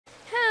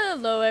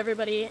Hello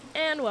everybody,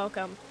 and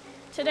welcome.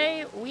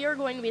 Today, we are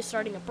going to be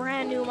starting a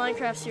brand new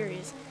Minecraft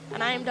series,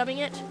 and I am dubbing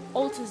it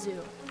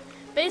Ultizoo.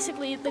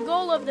 Basically, the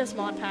goal of this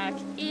mod pack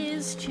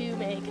is to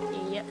make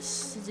a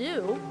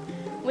zoo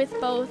with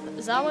both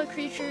Zawa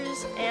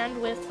creatures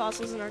and with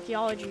fossils and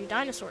archaeology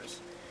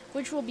dinosaurs,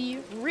 which will be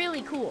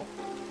really cool.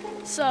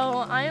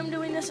 So, I am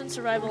doing this in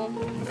survival.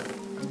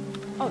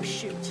 Oh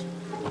shoot.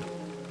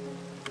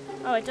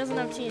 Oh, it doesn't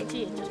have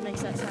TNT, it just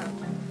makes that sound.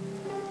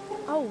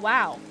 Oh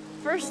wow.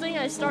 First thing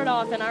I start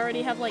off and I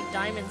already have like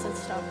diamonds and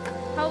stuff.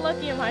 How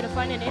lucky am I to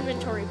find an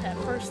inventory pet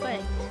first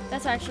thing?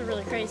 That's actually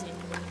really crazy.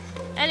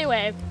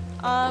 Anyway,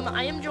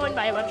 I am joined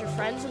by a bunch of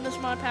friends in this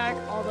mod pack,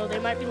 although they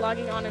might be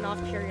logging on and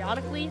off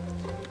periodically.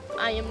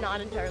 I am not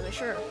entirely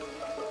sure.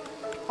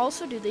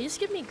 Also, do these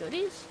give me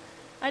goodies?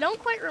 I don't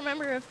quite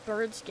remember if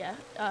birds get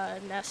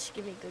nests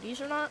give me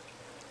goodies or not.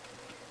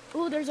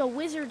 Ooh, there's a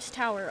wizard's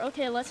tower.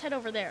 Okay, let's head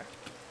over there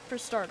for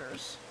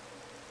starters.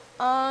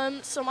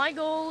 So my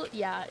goal,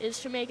 is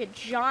to make a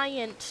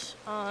giant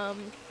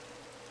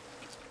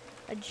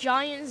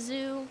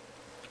zoo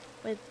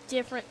with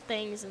different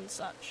things and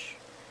such.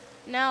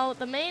 Now,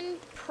 the main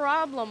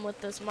problem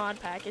with this mod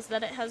pack is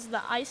that it has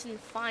the ice and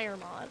fire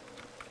mod,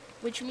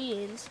 which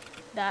means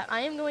that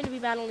I am going to be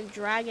battling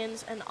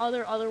dragons and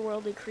other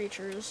otherworldly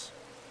creatures,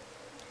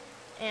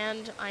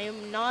 and I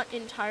am not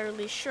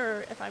entirely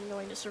sure if I'm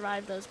going to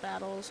survive those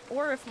battles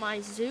or if my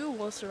zoo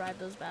will survive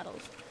those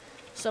battles.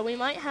 So we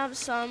might have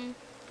some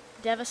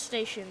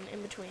devastation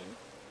in between.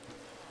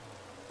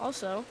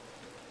 Also,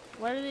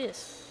 what is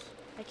this?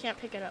 I can't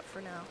pick it up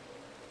for now.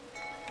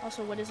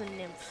 Also, what is a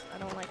nymph? I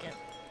don't like it.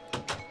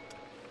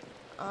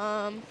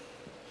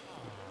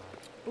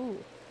 Ooh,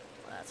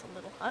 that's a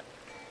little hut.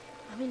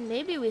 I mean,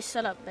 maybe we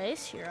set up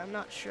base here. I'm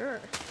not sure.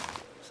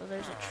 So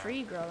there's a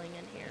tree growing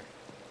in here.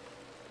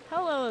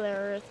 Hello there,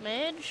 Earth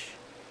Mage.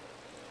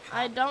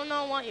 I don't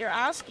know what you're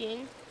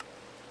asking.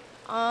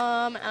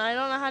 And I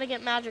don't know how to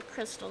get magic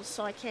crystals,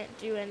 so I can't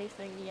do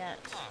anything yet.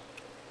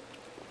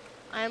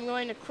 I am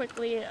going to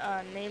quickly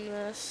name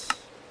this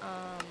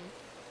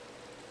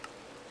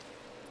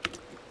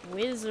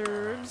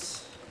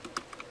Wizard's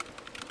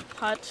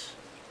Hut,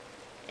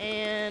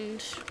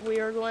 and we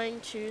are going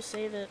to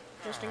save it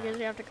just in case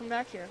we have to come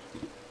back here.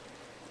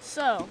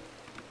 So,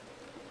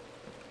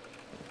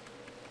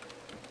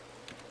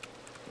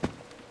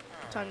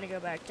 time to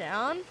go back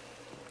down.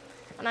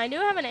 And I do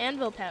have an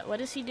anvil pet. What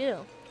does he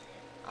do?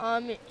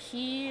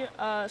 He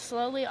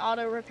slowly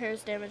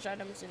auto-repairs damaged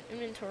items in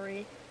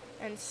inventory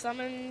and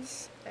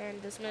summons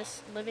and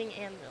dismiss living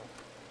anvil.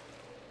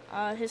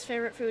 His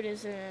favorite food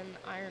is an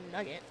iron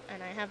nugget,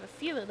 and I have a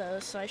few of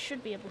those, so I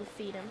should be able to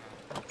feed him.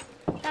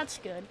 That's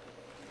good.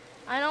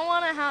 I don't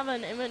want to have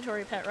an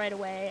inventory pet right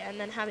away and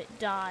then have it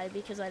die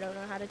because I don't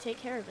know how to take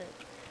care of it.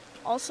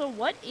 Also,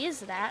 what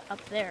is that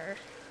up there?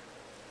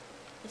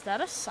 Is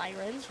that a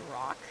siren's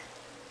rock?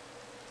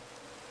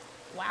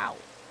 Wow.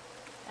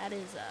 That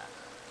is,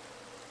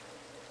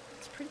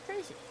 it's pretty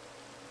crazy.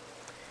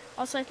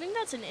 Also, I think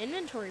that's an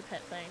inventory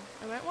pet thing.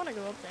 I might want to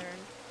go up there and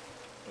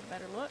get a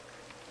better look.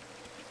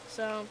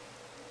 So,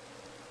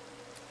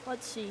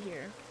 let's see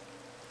here.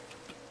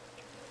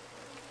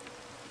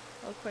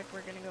 Real quick,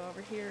 we're going to go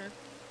over here.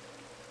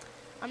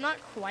 I'm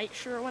not quite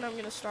sure what I'm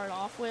going to start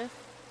off with.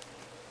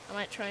 I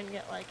might try and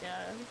get, like,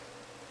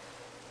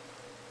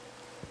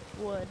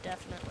 wood,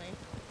 definitely.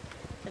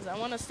 Because I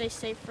want to stay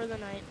safe for the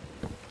night.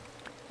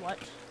 What?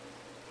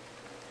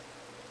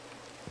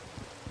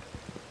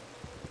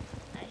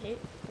 I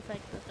hate the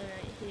fact that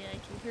I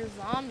can hear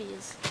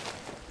zombies.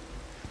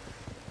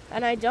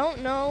 And I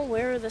don't know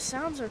where the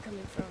sounds are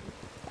coming from.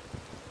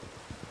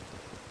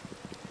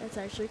 That's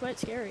actually quite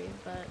scary,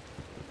 but...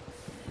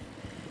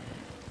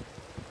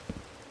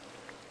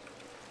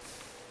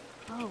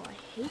 Oh, I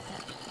hate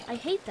that. I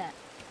hate that.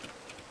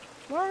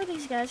 Where are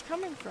these guys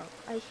coming from?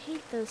 I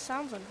hate the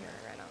sounds I'm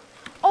hearing right now.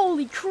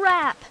 Holy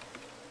crap!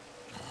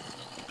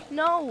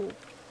 No!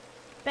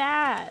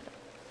 Bad.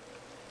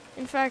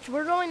 In fact,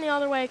 we're going the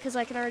other way because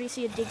I can already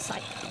see a dig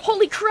site.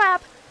 Holy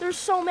crap! There's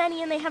so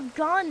many and they have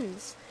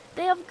guns!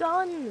 They have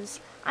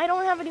guns! I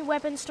don't have any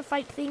weapons to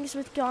fight things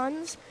with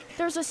guns.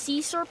 There's a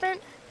sea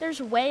serpent.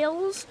 There's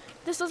whales.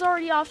 This is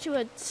already off to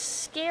a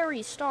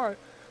scary start.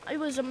 It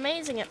was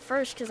amazing at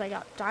first because I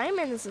got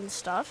diamonds and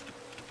stuff.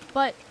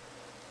 But,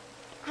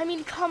 I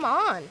mean, come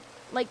on.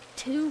 Like,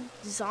 2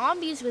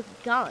 zombies with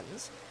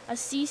guns. A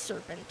sea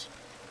serpent.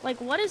 Like,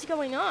 what is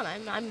going on?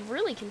 I'm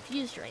really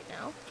confused right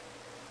now.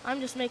 I'm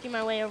just making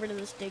my way over to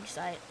this dig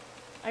site.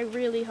 I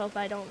really hope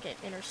I don't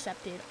get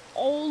intercepted.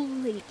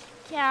 Holy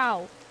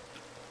cow.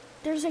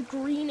 There's a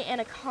green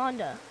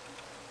anaconda.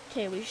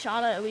 Okay, we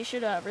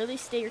should really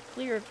stay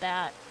clear of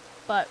that.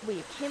 But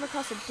we came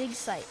across a dig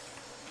site.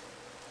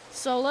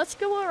 So let's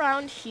go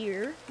around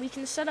here. We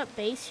can set up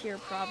base here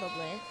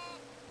probably.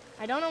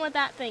 I don't know what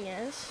that thing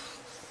is.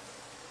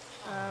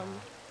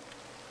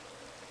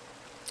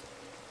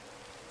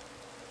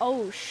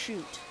 Oh,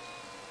 shoot.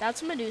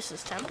 That's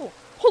Medusa's temple.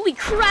 Holy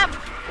crap!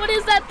 What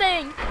is that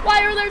thing?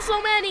 Why are there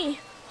so many?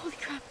 Holy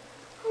crap.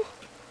 Oh,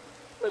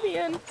 let me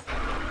in.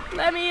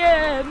 Let me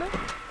in.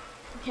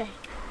 Okay.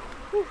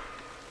 Whew.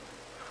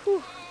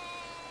 Whew.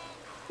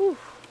 Whew.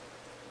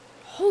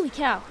 Holy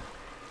cow.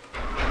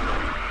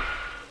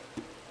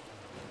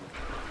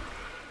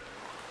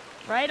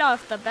 Right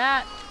off the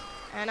bat,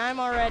 and I'm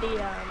already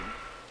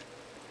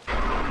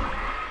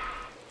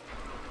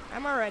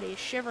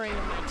shivering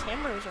in my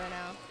timbers right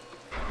now.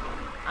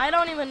 I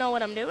don't even know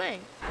what I'm doing.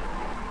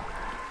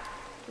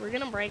 We're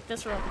gonna break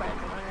this real quick,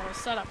 and I'm gonna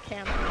set up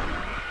camp right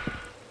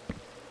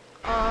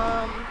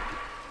now.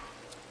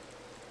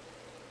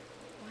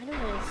 Why do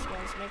those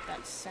guys make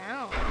that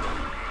sound?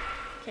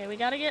 Okay, we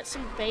gotta get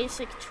some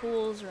basic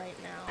tools right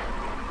now.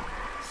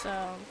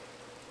 So,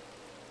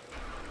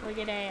 we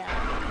get a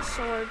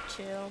sword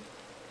too.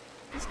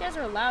 These guys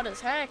are loud as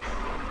heck.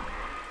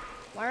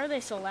 Why are they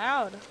so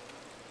loud?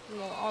 And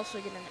we'll also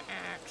get an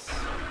axe.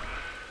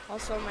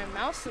 Also, my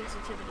mouse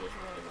sensitivity is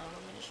really low.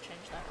 Let me just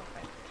change that real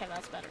quick. Okay,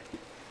 that's better.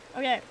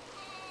 Okay.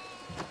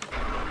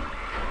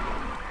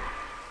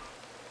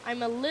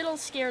 I'm a little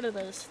scared of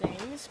those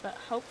things, but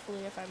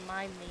hopefully if I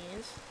mine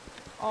these...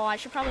 Oh, I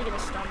should probably get a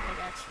stone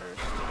pickaxe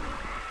first.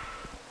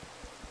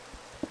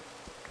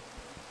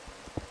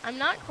 I'm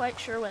not quite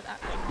sure what that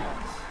thing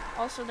does.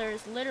 Also,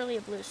 there's literally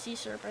a blue sea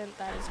serpent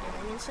that is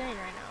getting insane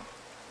right now.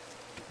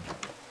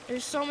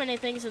 There's so many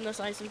things in this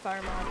Ice and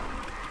Fire mod.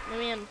 I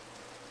mean,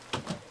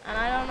 and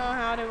I don't know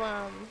how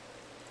to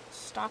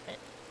stop it.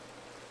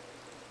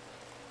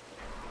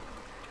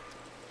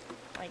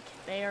 Like,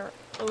 they are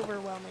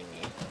overwhelming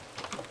me.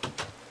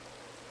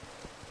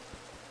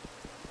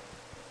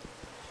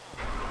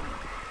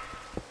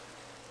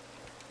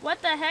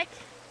 What the heck?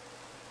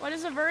 What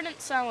is a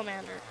verdant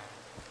salamander?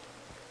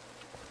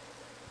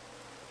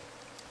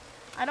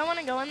 I don't want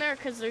to go in there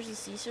because there's a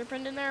sea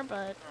serpent in there,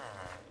 but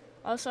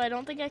also I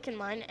don't think I can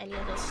mine any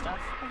of this stuff.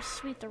 Oh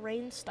sweet, the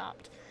rain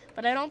stopped.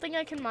 But I don't think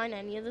I can mine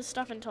any of this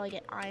stuff until I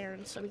get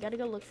iron, so we gotta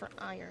go look for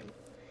iron.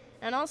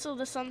 And also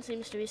the sun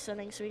seems to be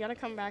setting, so we gotta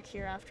come back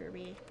here after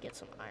we get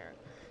some iron.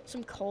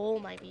 Some coal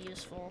might be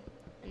useful,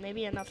 and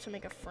maybe enough to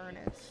make a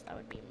furnace. That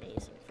would be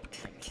amazing for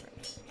making a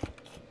furnace.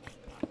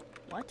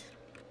 What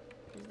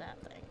is that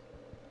thing?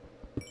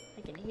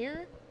 I can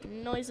hear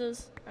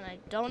noises, and I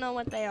don't know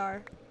what they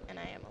are, and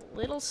I am a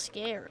little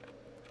scared.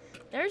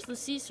 There's the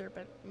sea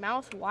serpent,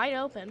 mouth wide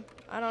open.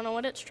 I don't know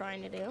what it's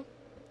trying to do.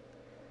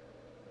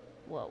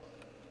 Whoa.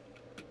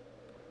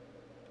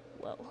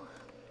 Whoa.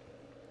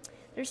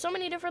 There's so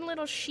many different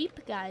little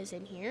sheep guys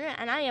in here,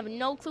 and I have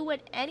no clue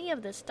what any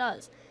of this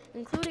does,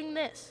 including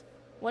this.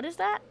 What is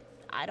that?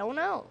 I don't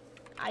know.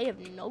 I have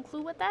no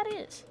clue what that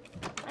is.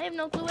 I have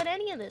no clue what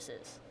any of this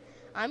is.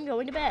 I'm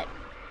going to bed.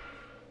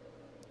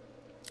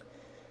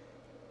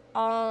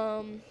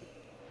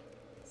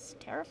 It's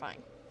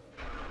terrifying.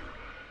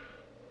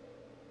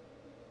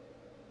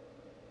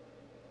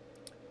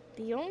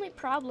 The only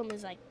problem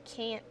is I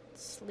can't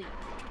sleep.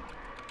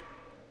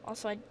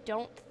 Also, I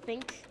don't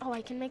think... Oh,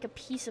 I can make a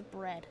piece of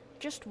bread.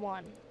 Just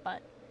one,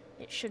 but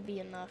it should be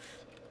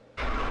enough.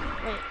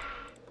 Wait,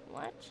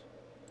 what?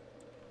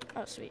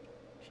 Oh, sweet.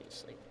 She's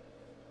asleep.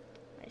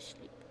 I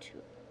sleep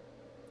too.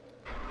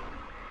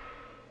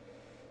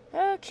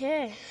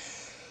 Okay.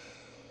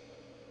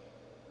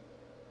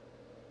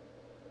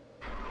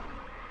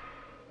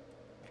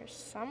 For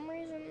some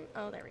reason...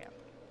 Oh, there we go.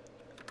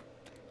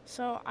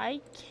 So,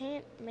 I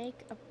can't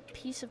make a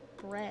piece of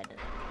bread.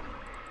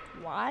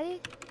 Why?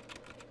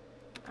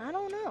 I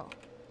don't know.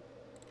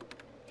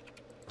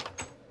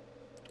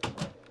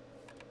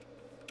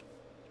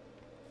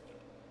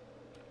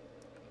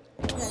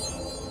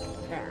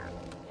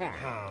 Okay.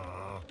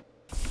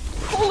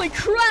 Holy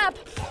crap!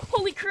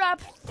 Holy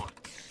crap!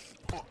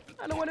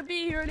 I don't want to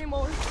be here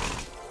anymore.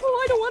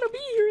 Oh, I don't want to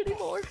be here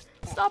anymore.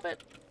 Stop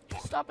it.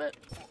 Stop it.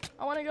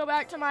 I want to go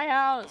back to my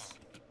house.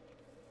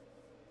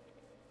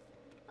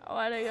 I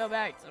want to go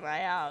back to my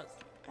house.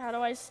 How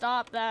do I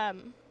stop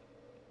them?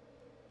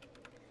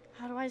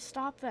 How do I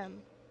stop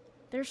them?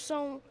 They're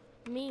so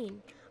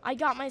mean. I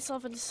got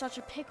myself into such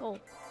a pickle.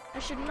 I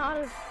should not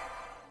have...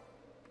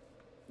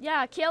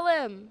 Yeah, kill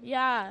him.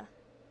 Yeah.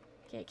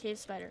 Okay, cave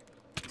spider.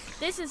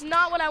 This is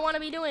not what I want to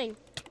be doing.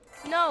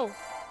 No.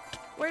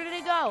 Where did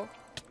it go?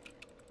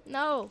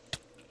 No.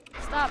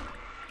 Stop.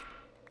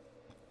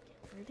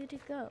 Where did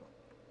it go?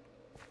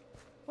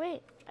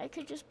 Wait, I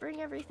could just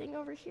bring everything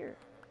over here.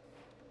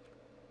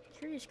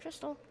 Curious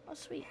crystal. Oh,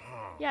 sweet.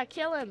 Yeah,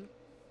 kill him.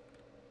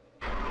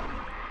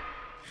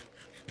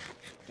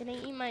 Gonna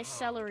eat my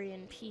celery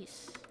in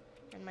peace.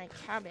 And my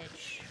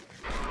cabbage.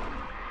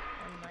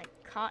 And my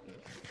cotton.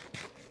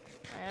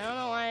 I don't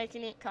know why I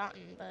can eat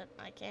cotton, but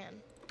I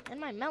can. And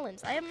my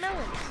melons. I have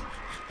melons.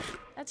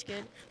 That's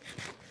good.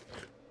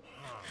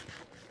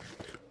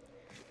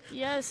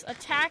 Yes,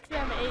 attack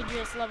them,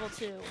 Adriel level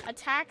 2.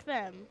 Attack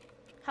them.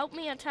 Help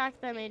me attack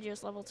them, Adriel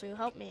level 2.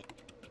 Help me.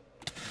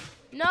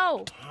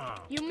 No!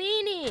 You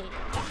meanie!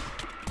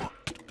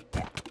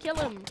 Kill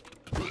him.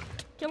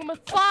 Kill him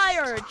with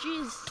fire!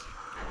 Jeez.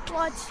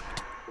 What?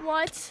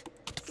 What?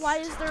 Why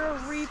is there a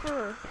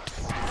reaper?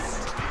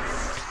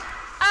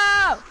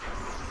 Ow!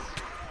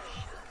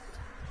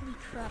 Holy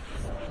crap.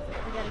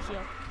 I gotta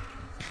heal.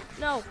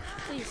 No,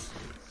 please.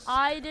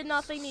 I did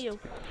nothing to you.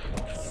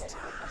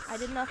 I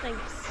did nothing.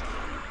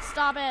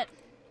 Stop it.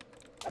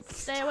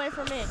 Stay away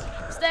from me.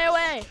 Stay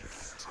away.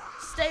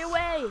 Stay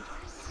away.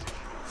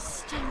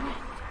 Stay away.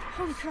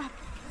 Holy crap.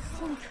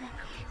 Holy crap.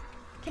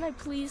 Can I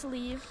please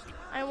leave?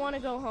 I want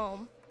to go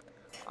home.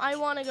 I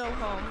want to go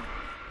home.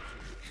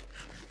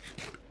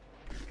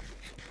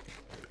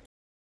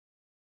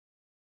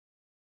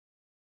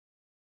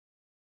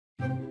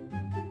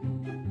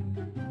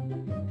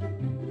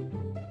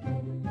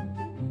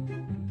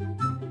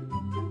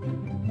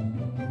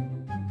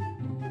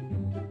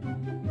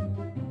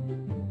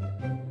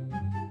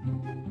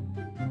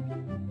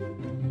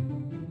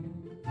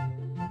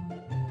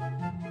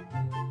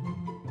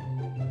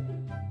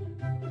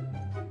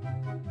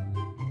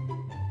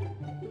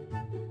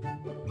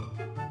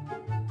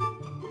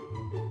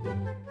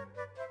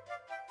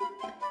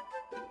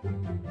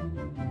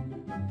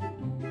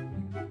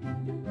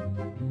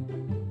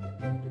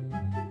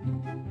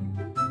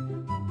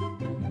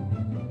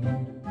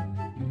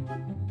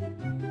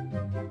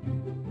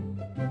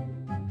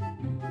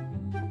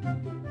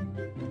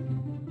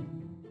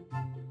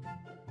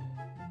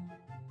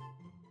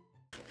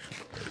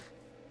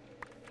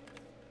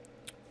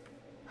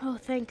 Oh,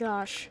 thank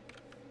gosh.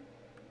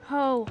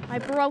 Oh, I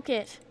broke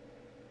it.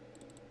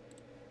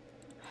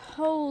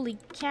 Holy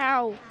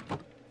cow.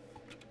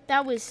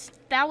 That was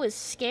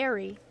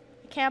scary.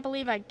 I can't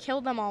believe I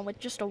killed them all with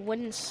just a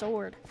wooden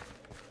sword.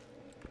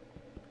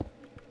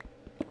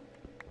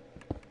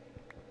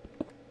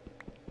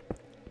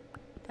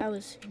 That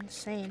was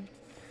insane.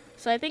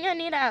 So I think I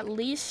need at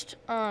least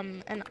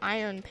an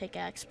iron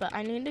pickaxe, but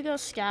I need to go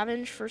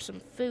scavenge for some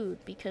food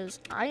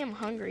because I am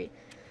hungry.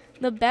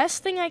 The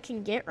best thing I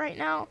can get right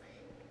now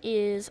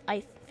is,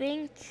 I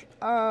think,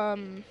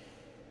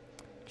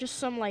 just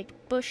some,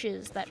 like,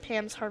 bushes that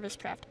Pam's Harvest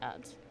Craft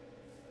adds.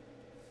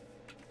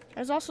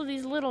 There's also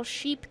these little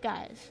sheep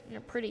guys, and they're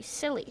pretty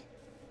silly.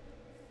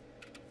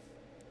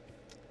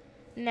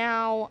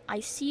 Now, I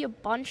see a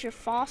bunch of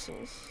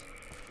fossils.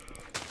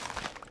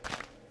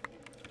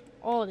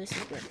 Oh, this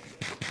is good.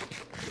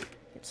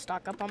 Get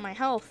stock up on my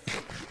health.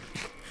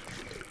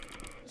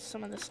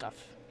 Some of this stuff.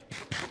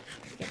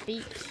 Get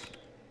beets.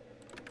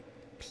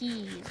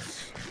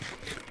 Peas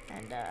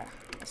and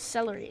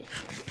celery.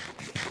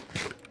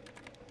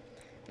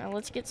 Now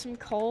let's get some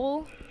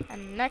coal,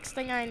 and next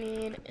thing I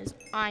need is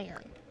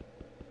iron.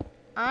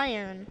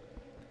 Iron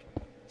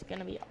is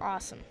gonna be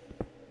awesome.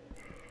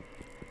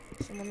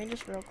 So let me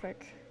just real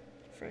quick.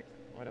 Frick,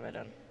 what have I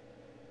done?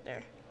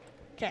 There.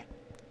 Okay.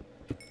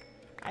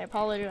 I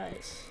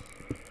apologize.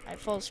 I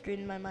full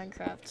screened my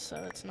Minecraft, so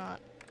it's not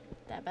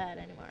that bad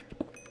anymore.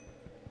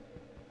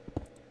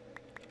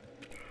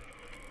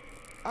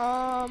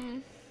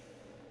 And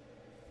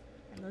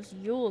those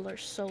Yule are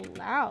so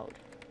loud.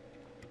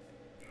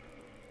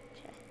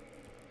 Okay.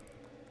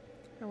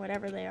 Or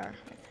whatever they are.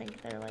 I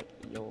think they're like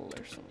Yule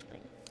or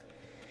something.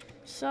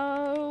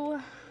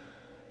 So,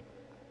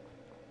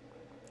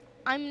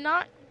 I'm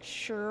not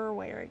sure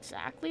where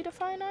exactly to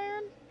find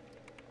iron.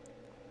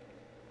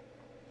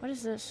 What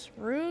is this?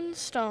 Rune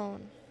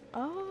stone.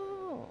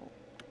 Oh.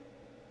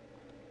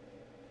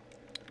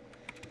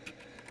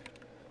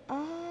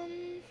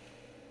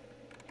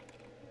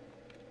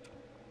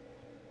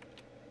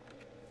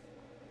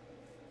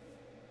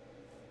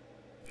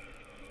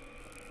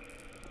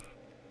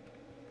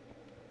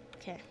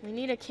 Okay, we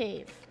need a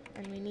cave,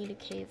 and we need a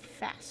cave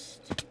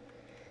fast.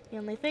 The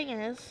only thing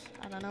is,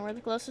 I don't know where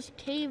the closest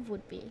cave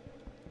would be.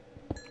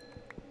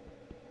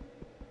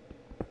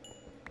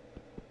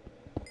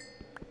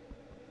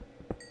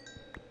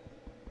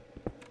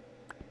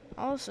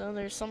 Also,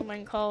 there's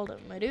something called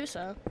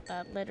Medusa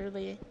that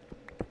literally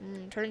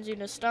turns you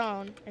to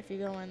stone if you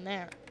go in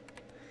there.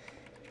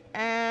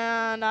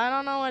 And I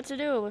don't know what to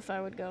do if I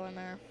would go in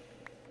there.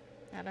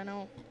 I don't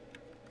know.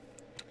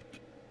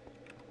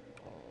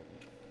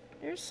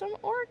 There's some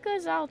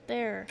orcas out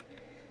there.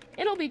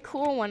 It'll be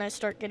cool when I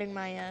start getting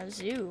my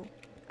zoo.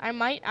 I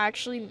might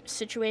actually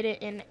situate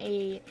it in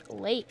a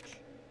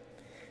lake,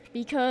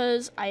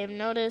 because I have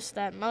noticed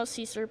that most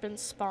sea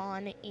serpents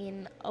spawn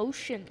in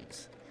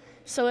oceans.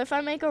 So if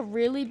I make a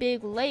really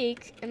big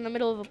lake in the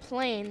middle of a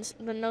plains,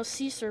 then no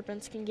sea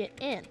serpents can get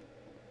in.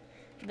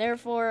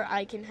 Therefore,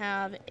 I can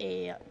have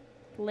a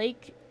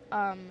lake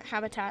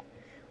habitat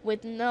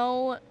with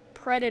no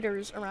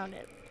predators around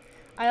it.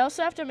 I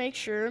also have to make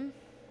sure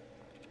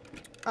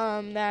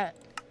that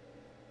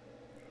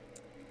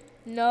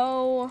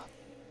no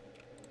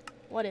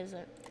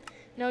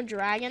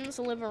dragons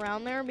live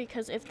around there,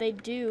 because if they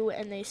do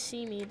and they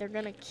see me, they're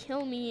gonna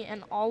kill me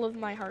and all of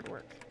my hard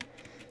work.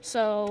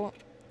 So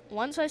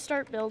once I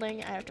start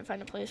building, I have to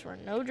find a place where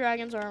no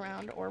dragons are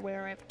around, or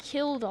where I've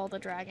killed all the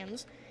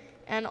dragons,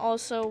 and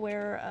also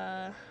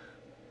where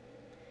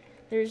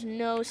there's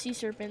no sea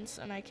serpents,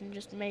 and I can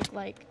just make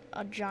like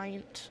a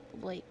giant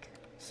lake,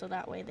 so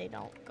that way they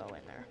don't go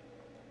in there.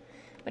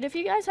 But if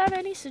you guys have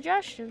any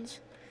suggestions,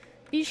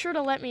 be sure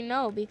to let me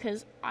know,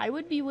 because I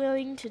would be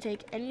willing to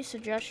take any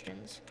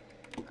suggestions.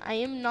 I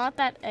am not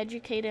that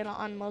educated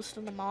on most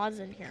of the mods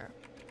in here.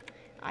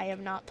 I have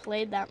not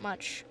played that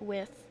much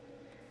with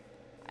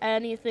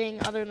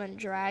anything other than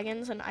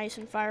dragons and ice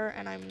and fire,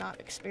 and I'm not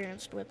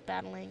experienced with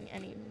battling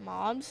any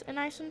mobs in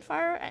ice and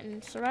fire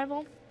and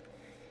survival.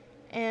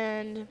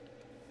 And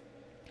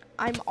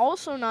I'm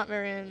also not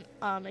very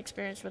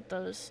experienced with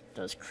those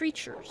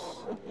creatures.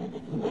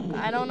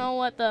 I don't know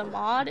what the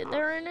mod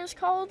they're in is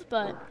called,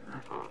 but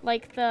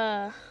like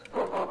the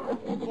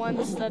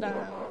ones that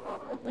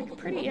look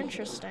pretty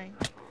interesting.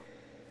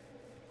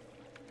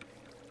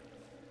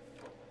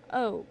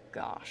 Oh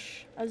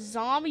gosh, a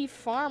zombie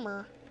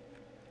farmer.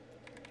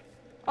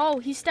 Oh,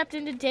 he stepped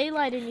into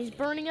daylight and he's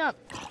burning up.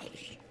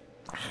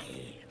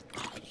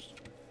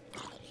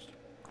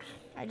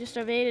 I just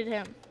evaded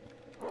him.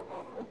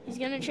 He's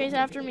gonna chase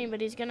after me, but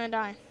he's gonna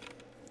die.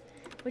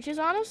 Which is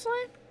honestly,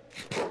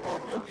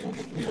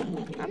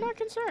 I'm not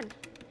concerned.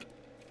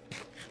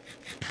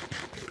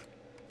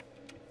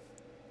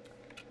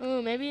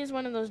 Ooh, maybe he's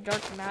one of those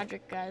dark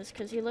magic guys,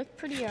 because he looked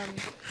pretty,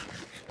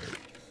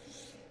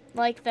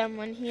 like them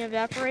when he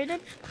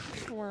evaporated.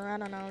 Or, I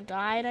don't know,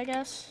 died, I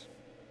guess.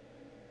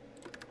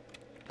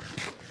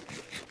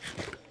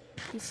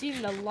 He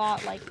seemed a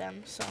lot like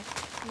them, so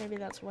maybe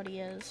that's what he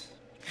is.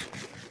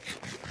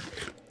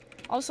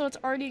 Also, it's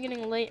already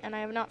getting late, and I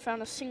have not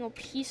found a single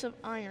piece of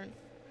iron.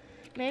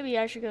 Maybe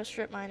I should go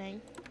strip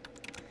mining,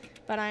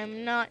 but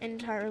I'm not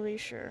entirely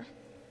sure.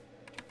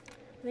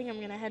 I think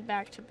I'm gonna head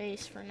back to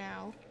base for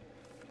now.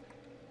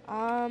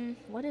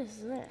 What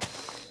is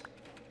this?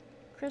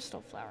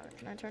 Crystal flower.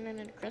 Can I turn it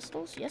into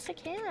crystals? Yes, I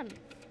can.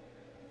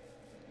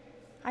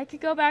 I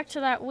could go back to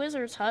that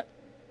wizard's hut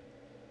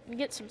and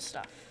get some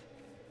stuff.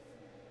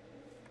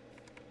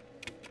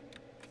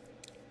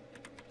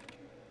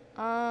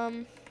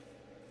 Okay,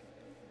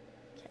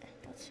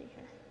 let's see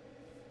here.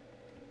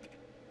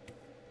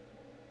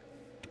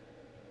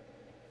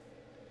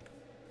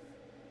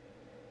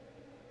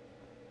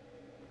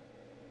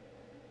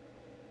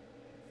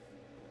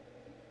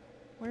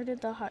 Where did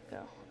the hut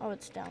go? Oh,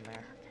 it's down there.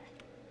 Okay.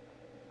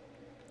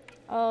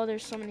 Oh,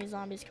 there's so many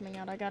zombies coming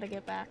out. I gotta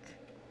get back.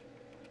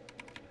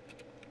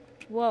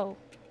 Whoa.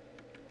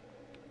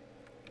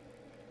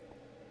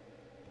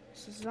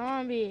 It's a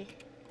zombie.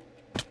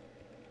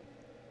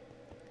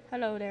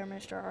 Hello there,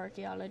 Mr.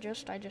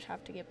 Archaeologist. I just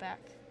have to get back.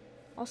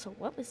 Also,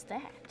 what was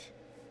that?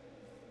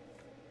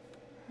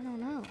 I don't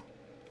know.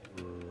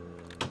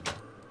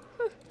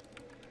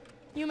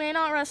 You may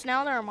not rest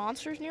now. There are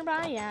monsters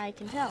nearby. Yeah, I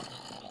can tell.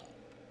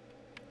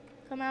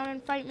 Come out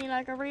and fight me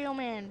like a real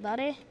man,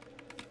 buddy.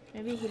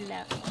 Maybe he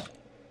left.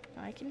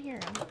 No, I can hear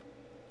him.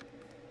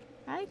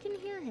 I can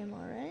hear him,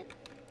 alright.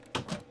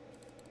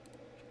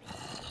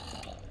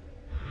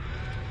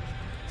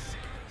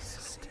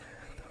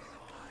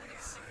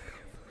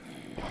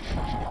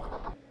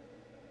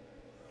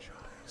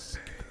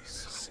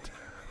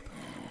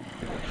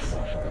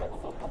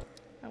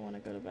 I want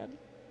to go to bed.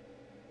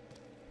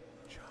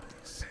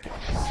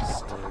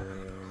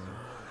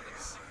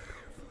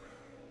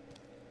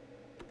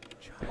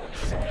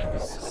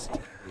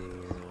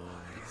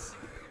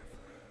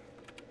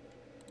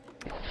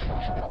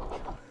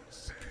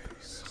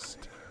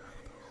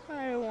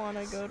 I want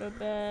to go to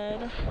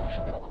bed.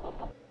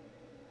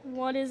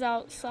 What is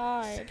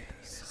outside?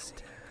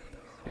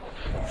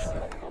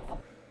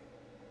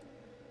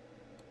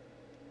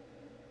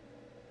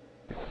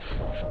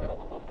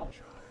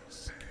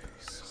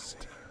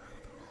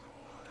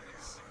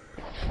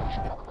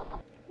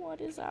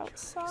 What is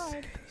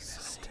outside?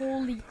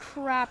 Holy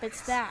crap,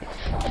 it's that.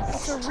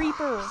 It's a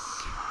reaper.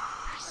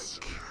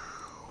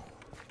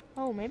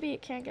 Oh, maybe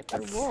it can't get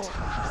through wool.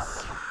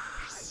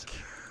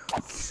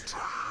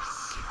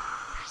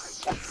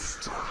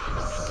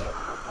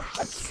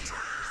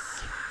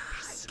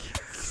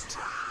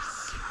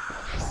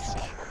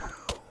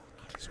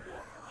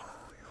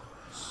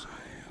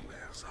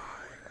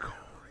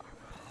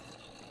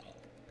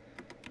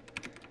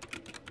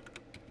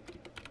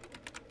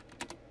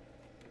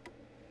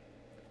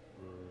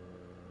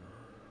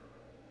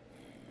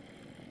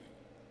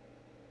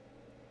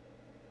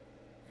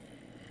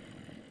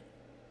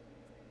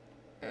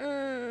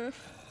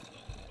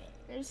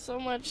 There's so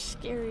much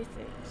scary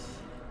things.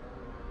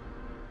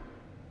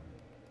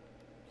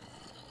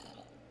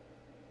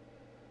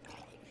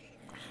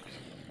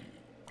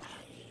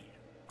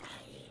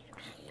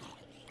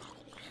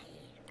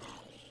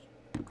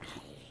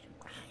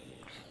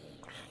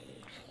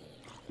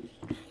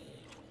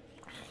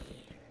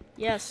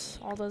 Yes,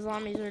 all the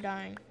zombies are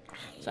dying.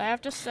 So I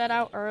have to set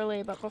out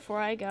early, but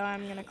before I go,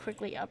 I'm gonna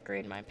quickly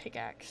upgrade my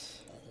pickaxe.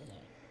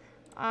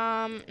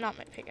 Not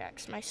my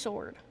pickaxe, my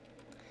sword.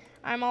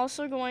 I'm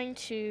also going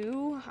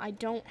to, I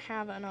don't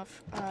have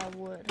enough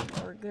wood,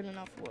 or good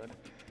enough wood.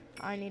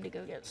 I need to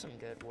go get some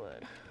good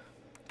wood.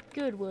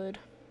 Good wood.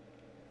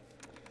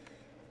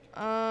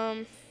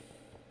 I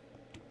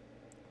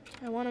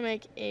want to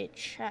make a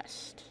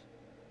chest,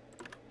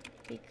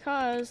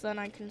 because then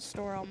I can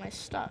store all my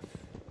stuff.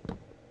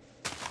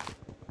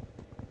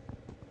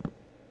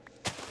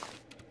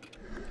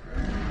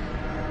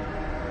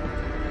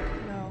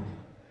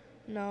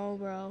 No,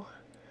 bro.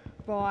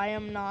 Bro, I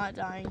am not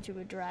dying to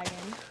a dragon.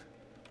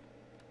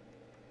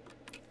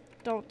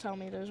 Don't tell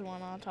me there's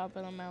one on top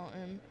of the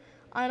mountain.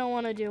 I don't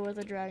want to deal with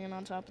a dragon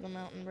on top of the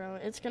mountain, bro.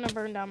 It's gonna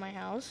burn down my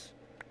house,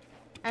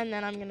 and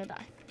then I'm gonna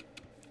die.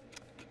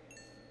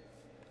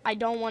 I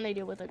don't want to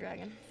deal with a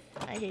dragon.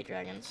 I hate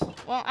dragons.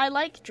 Well, I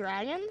like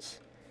dragons,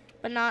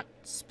 but not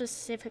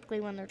specifically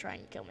when they're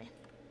trying to kill me.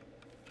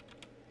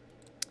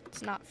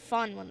 It's not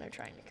fun when they're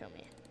trying to kill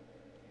me.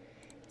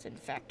 It's in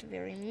fact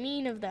very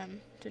mean of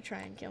them to try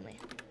and kill me.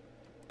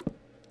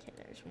 Okay,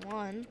 there's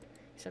one,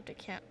 except it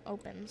can't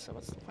open, so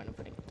what's the point of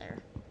putting it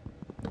there?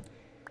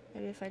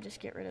 Maybe if I just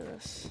get rid of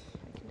this,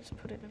 I can just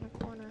put it in a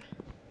corner.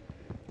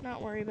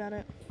 Not worry about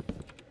it.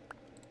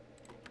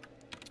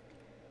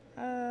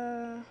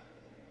 Yeah,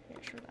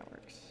 sure, that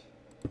works.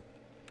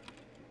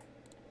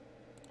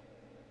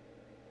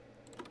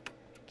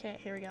 Okay,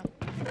 here we go.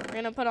 We're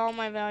gonna put all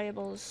my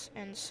valuables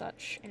and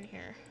such in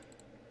here.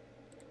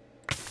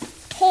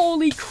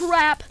 Holy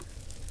crap!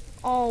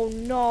 Oh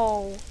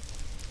no.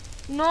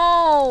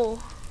 No!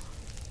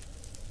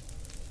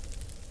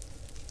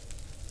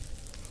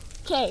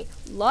 Okay,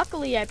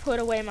 luckily I put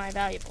away my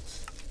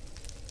valuables.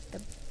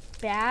 The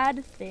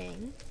bad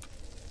thing...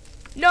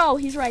 No,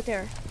 he's right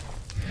there.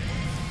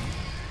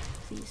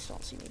 Please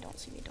don't see me, don't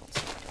see me, don't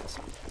see me, don't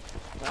see me.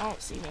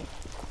 Don't see me.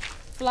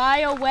 Fly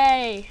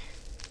away!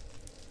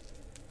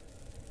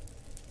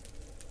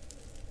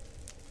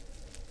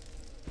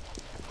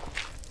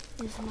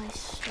 Is my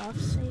stuff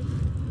safe?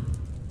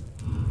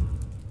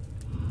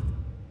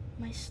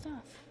 My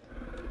stuff.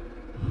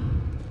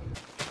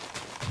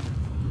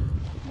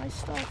 My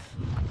stuff.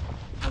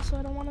 Also,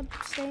 I don't want to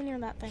stay near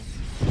that thing.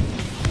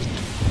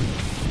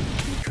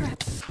 Oh,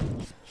 crap.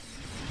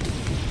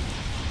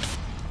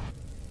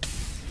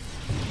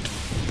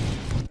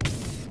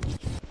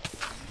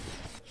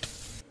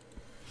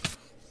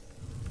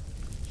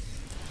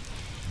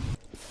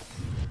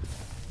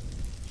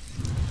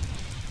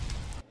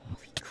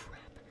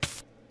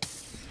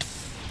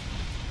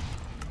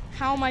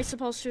 How am I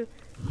supposed to?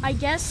 I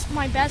guess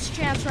my best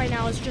chance right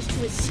now is just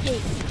to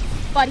escape.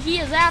 But he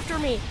is after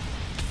me.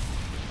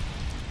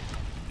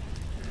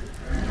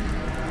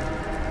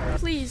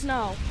 Please,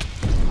 no.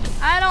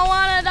 I don't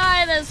want to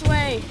die this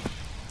way.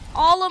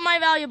 All of my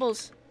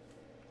valuables.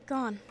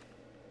 Gone.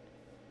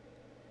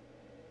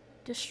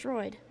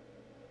 Destroyed.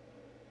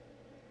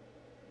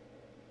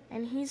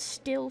 And he's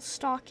still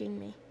stalking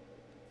me.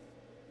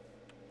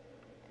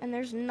 And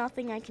there's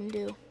nothing I can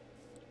do.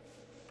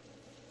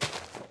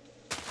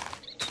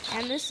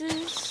 And this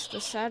is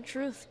the sad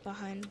truth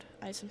behind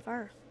Ice and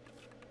Fire.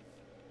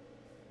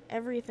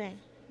 Everything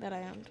that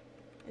I owned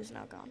is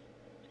now gone.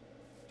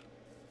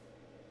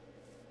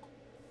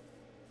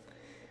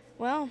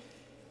 Well,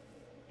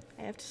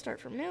 I have to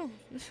start from new.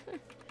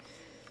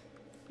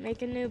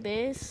 Make a new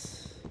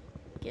base,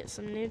 get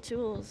some new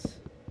tools.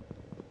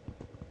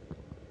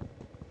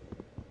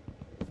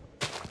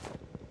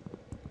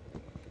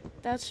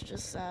 That's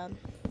just sad,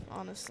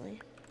 honestly.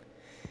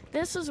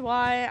 This is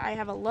why I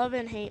have a love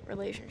and hate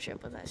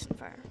relationship with Ice and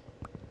Fire.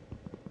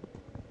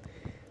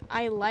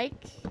 I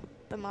like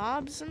the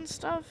mobs and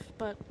stuff,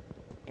 but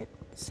it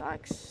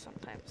sucks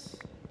sometimes.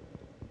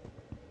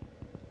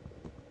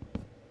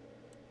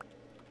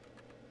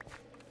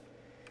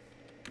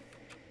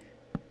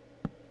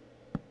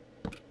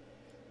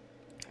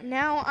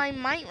 Now, I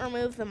might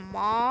remove the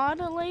mod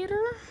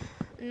later.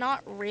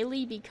 Not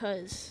really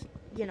because,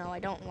 you know, I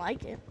don't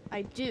like it.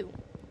 I do.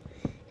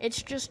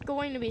 It's just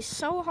going to be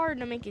so hard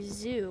to make a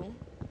zoo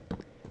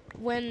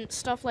when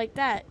stuff like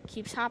that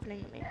keeps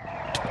happening to me.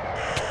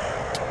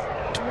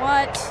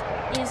 What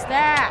is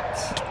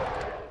that?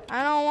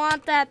 I don't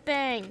want that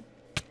thing.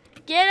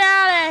 Get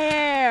out of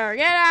here.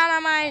 Get out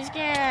of my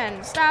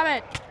skin. Stop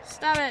it.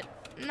 Stop it.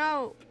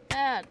 No.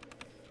 Bad.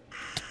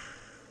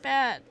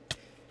 Bad.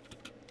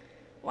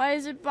 Why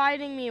is it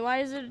biting me? Why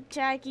is it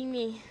attacking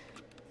me?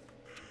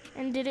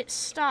 And did it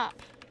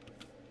stop?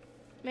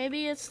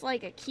 Maybe it's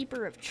like a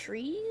keeper of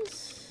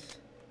trees?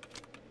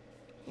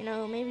 You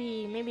know,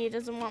 maybe it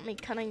doesn't want me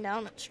cutting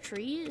down its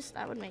trees.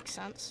 That would make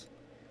sense.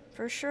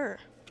 For sure.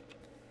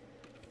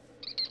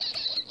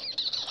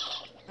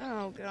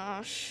 Oh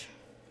gosh.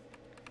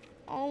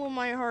 All of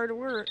my hard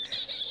work.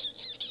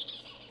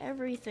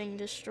 Everything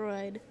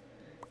destroyed.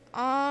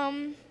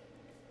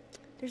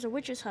 There's a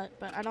witch's hut,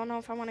 but I don't know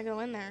if I want to go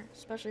in there,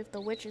 especially if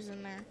the witch is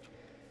in there.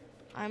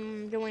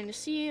 I'm going to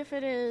see if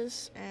it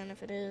is, and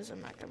if it is,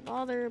 I'm not going to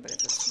bother, but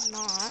if it's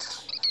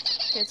not...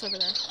 Okay, it's over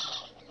there.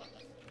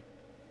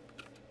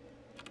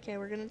 Okay,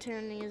 we're going to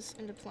turn these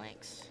into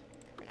planks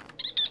right now.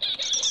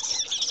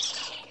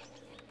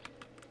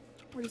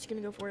 We're just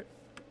going to go for it.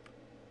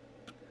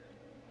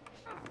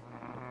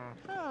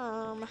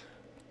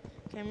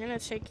 Okay, I'm going to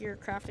take your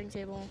crafting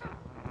table.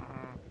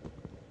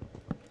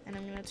 And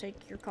I'm going to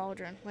take your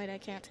cauldron. Wait, I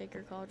can't take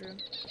your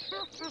cauldron.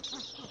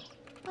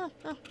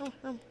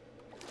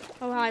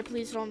 Oh, hi,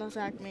 please don't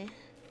attack me.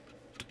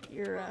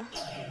 You're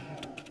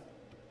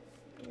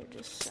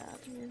just sad.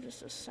 You're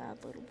just a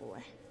sad little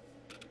boy.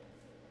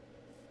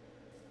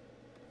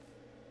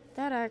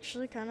 That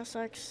actually kind of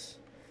sucks.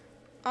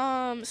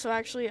 So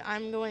actually,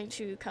 I'm going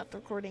to cut the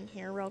recording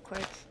here real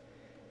quick.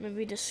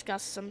 Maybe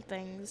discuss some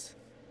things.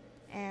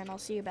 And I'll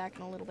see you back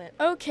in a little bit.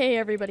 Okay,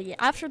 everybody.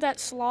 After that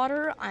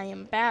slaughter, I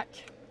am back.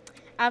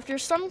 After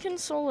some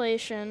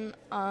consolation,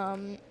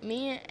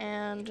 me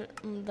and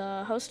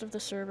the host of the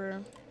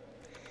server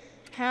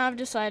have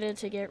decided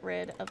to get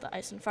rid of the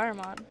Ice and Fire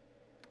mod.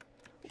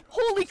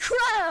 Holy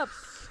crap!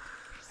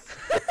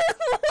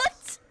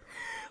 What?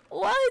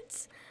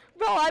 What?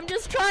 Bro, I'm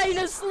just trying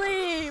to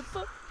sleep.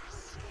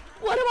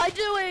 What am I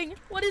doing?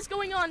 What is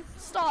going on?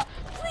 Stop.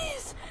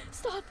 Please.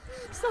 Stop.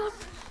 Stop.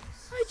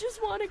 I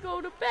just want to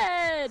go to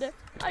bed.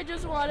 I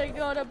just want to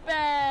go to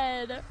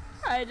bed.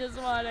 I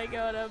just want to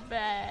go to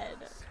bed.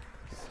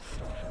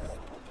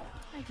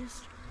 I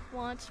just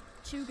want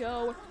to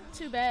go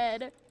to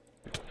bed.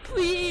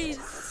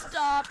 Please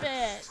stop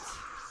it.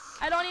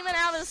 I don't even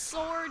have a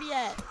sword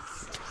yet.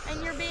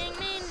 And you're being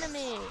mean to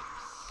me.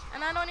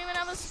 And I don't even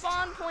have a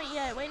spawn point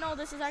yet. Wait, no,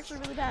 this is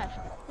actually really bad.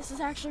 This is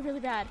actually really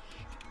bad.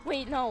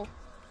 Wait, no.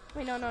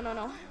 Wait, no, no, no,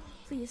 no.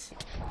 Please.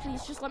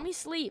 Please, just let me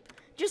sleep.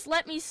 Just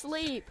let me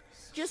sleep.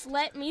 Just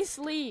let me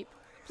sleep.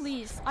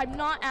 Please. I'm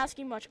not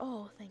asking much.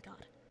 Oh, thank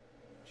God.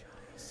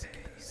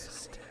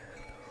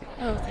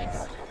 Oh, thank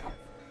God.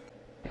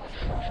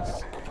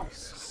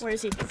 Where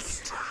is he?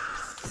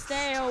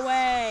 Stay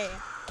away.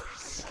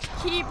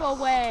 Keep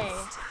away.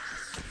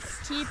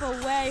 Keep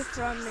away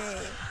from me.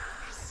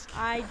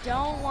 I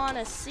don't want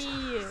to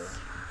see you.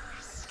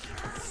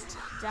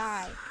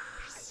 Die.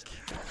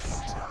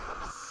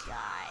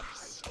 Die.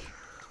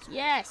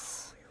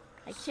 Yes.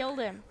 I killed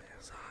him.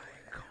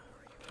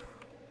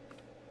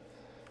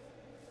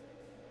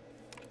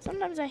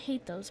 Sometimes I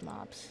hate those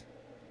mobs.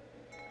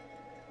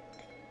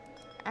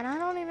 And I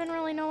don't even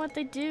really know what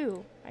they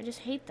do. I just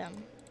hate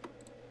them.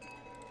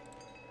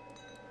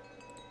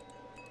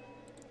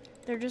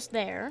 They're just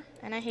there,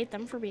 and I hate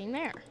them for being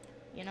there,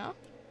 you know?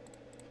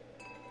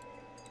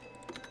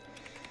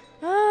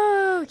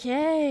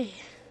 Okay.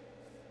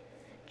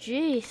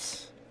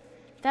 Jeez.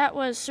 That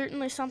was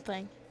certainly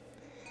something.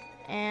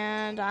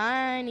 And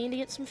I need to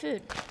get some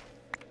food.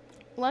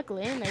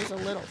 Luckily, there's a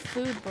little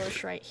food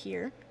bush right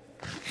here.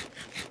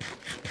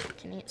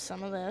 Can eat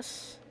some of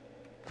this.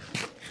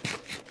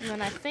 And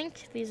then I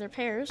think these are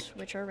pears,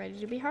 which are ready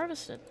to be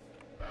harvested.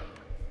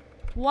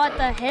 What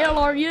the hell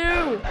are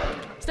you?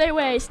 Stay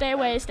away, stay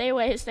away, stay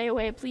away, stay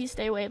away. Please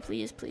stay away,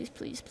 please, please,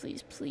 please,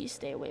 please, please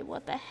stay away.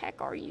 What the heck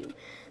are you?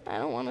 I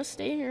don't want to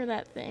stay near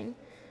that thing.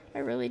 I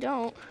really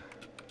don't.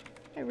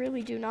 I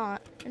really do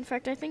not. In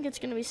fact, I think it's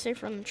going to be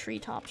safer on the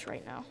treetops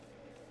right now.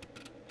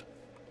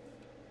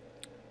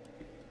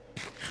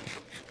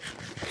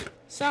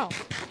 So,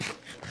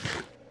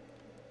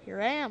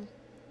 here I am.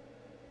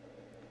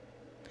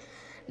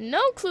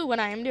 No clue what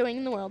I am doing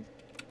in the world.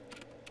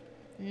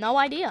 No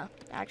idea,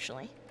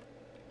 actually.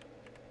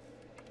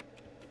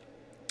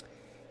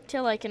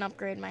 Till I can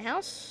upgrade my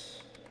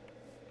house.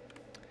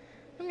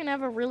 I'm gonna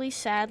have a really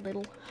sad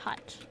little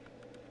hut.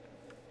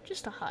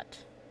 Just a hut.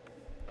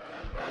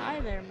 Hi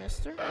there,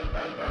 mister.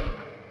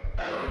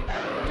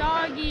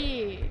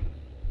 Doggy!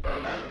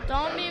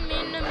 Don't be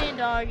mean to me,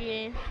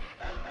 doggy.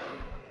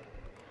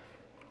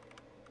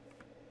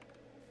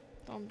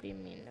 Don't be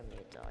mean to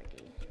me,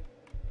 doggy.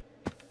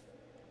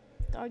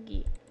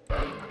 Doggy.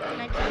 Can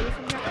I kill you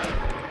from here?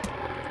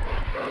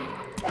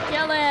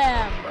 Kill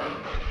him!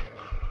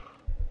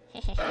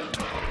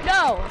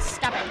 No!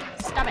 Stop it!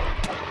 Stop it!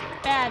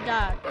 Bad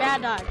dog!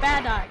 Bad dog!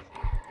 Bad dog!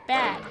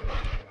 Bad.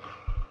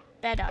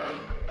 Bad dog.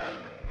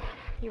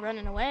 He's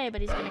running away,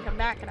 but he's gonna come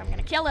back and I'm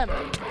gonna kill him!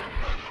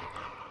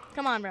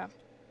 Come on, bro.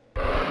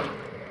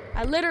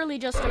 I literally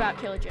just about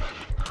killed you.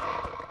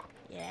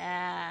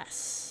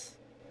 Yes.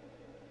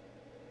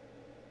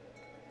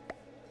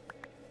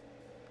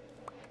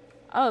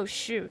 Oh,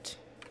 shoot.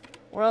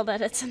 World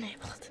edits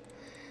enabled.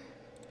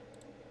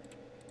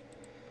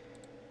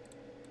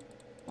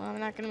 Well, I'm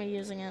not going to be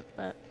using it,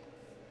 but...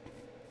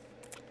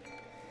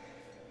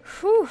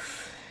 Whew.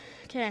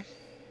 Okay.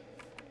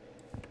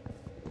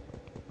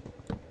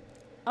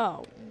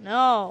 Oh,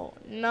 no.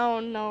 No,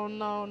 no,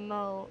 no,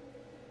 no.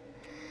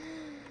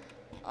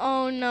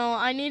 Oh, no.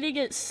 I need to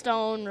get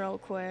stone real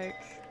quick.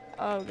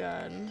 Oh,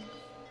 God.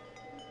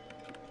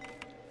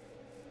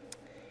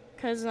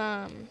 Because,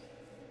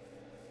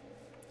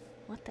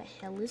 what the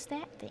hell is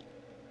that thing?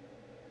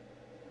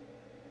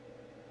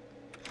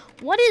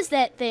 What is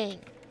that thing?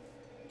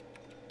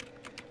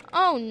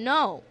 Oh,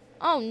 no.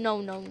 Oh, no,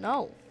 no,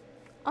 no.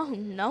 Oh,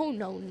 no,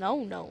 no,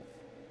 no, no.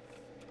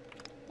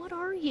 What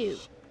are you?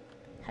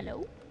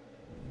 Hello?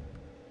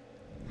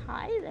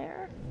 Hi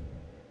there.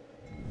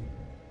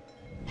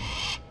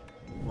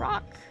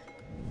 Rock.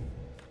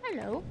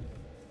 Hello.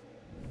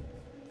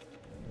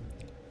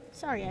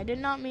 Sorry, I did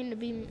not mean to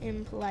be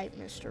impolite,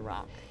 Mr.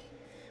 Rock.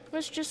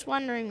 Was just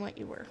wondering what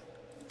you were.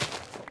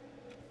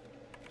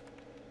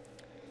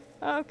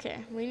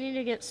 Okay, we need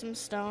to get some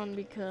stone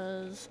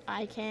because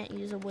I can't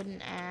use a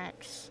wooden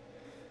axe.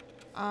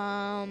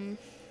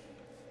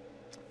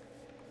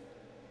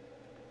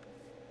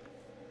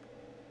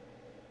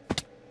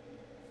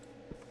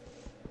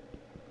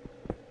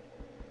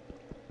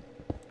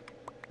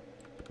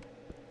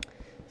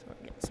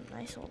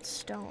 nice old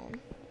stone.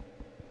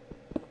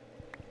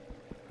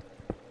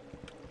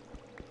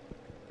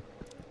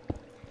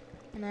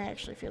 And I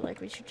actually feel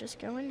like we should just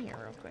go in here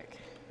real quick.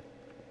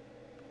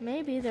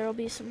 Maybe there'll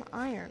be some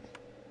iron.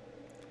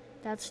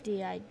 That's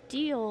the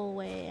ideal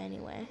way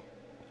anyway.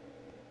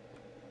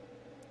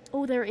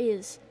 Oh, there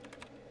is.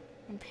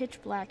 In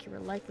pitch black, you are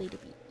likely to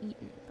be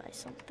eaten by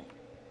something.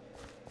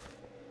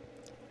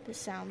 The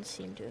sounds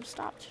seem to have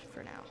stopped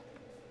for now.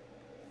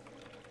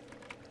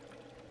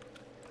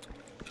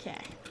 Okay,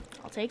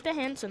 I'll take the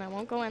hints and I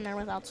won't go in there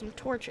without some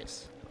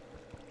torches.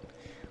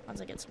 Once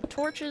I get some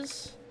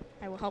torches,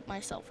 I will help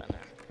myself in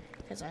there,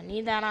 because I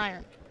need that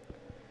iron.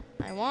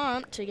 I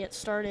want to get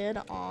started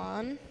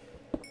on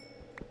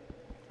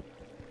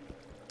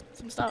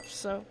some stuff,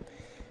 so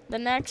the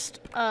next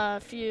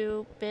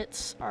few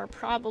bits are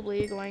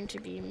probably going to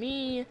be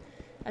me,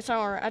 a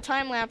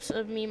time lapse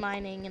of me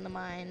mining in the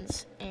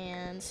mines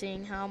and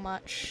seeing how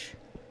much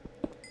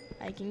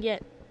I can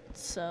get.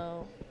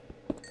 So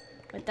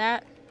with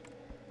that,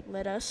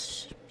 let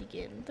us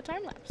begin the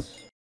time lapse.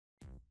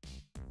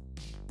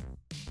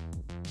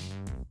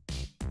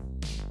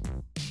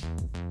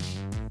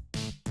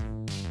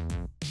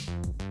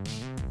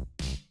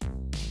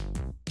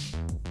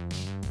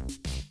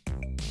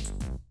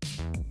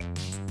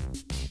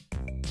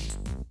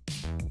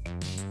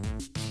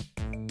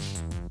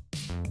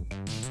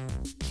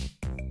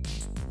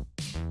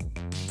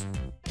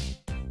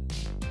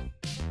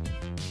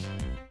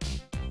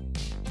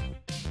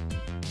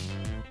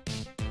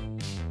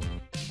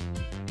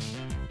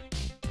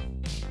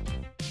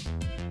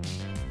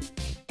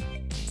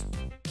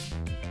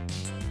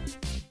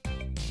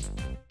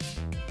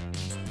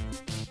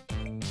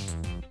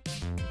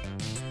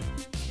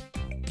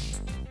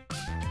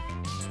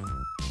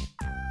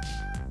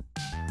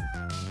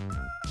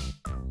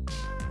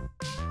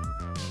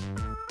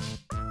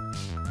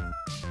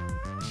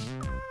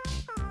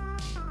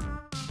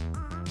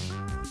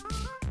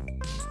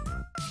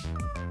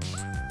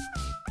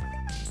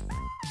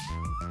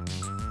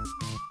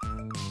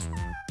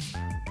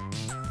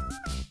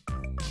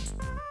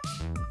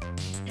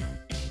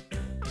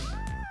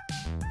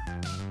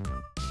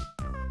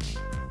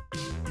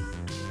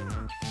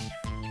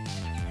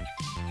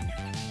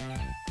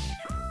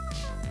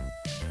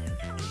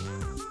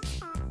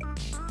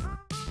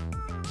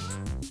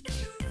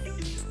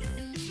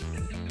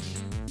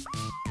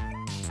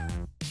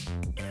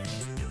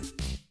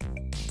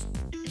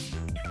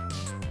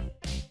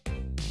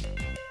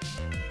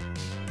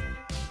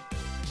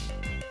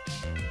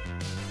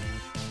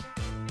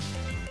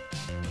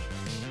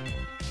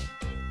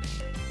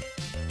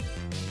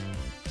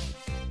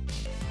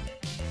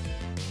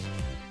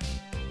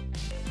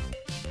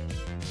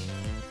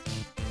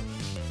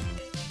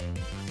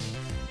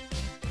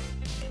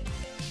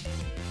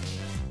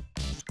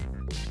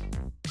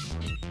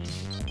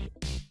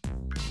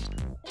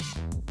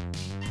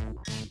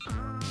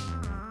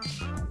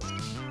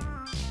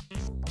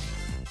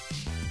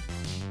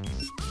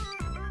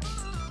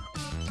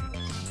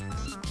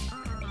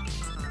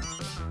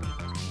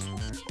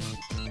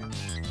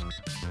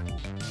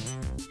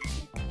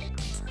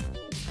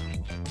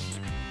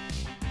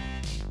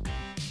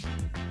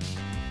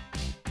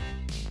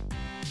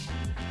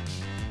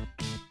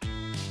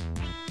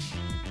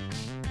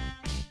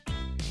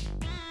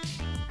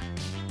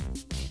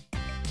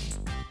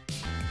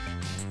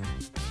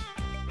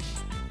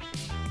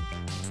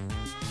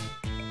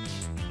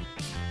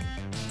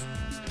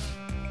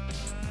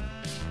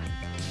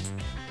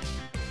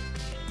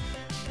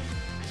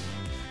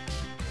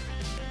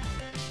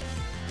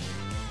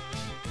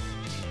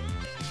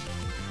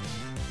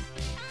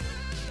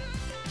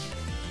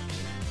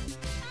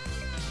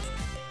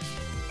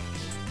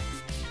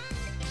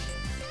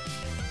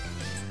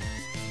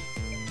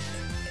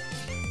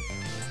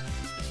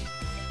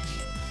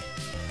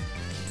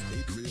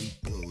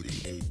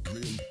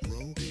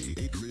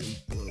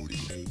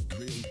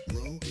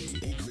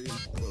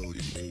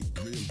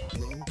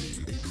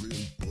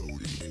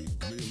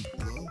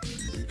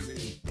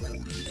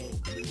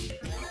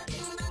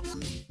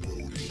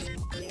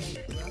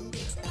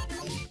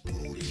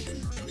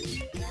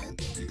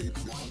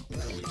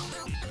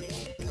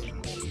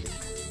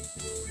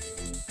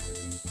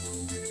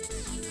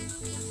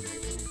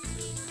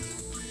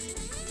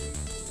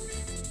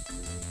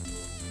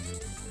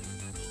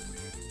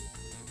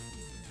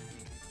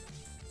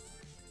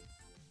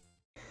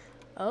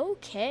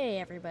 Okay,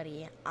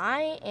 everybody,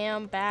 I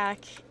am back,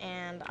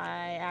 and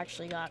I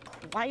actually got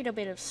quite a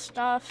bit of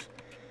stuff,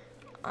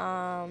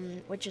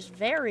 which is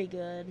very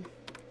good.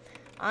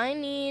 I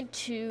need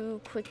to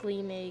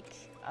quickly make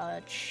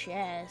a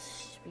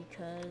chest,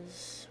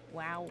 because,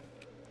 wow,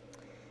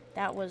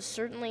 that was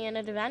certainly an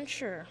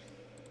adventure.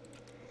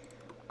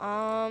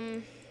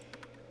 Yeah,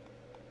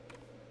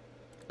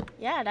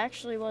 it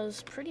actually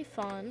was pretty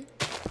fun.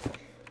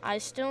 I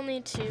still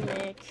need to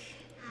make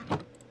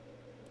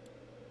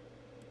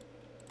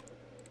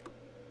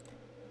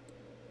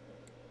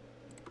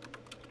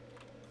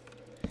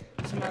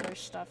some other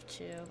stuff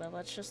too, but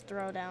let's just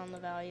throw down the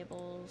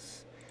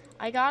valuables.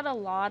 I got a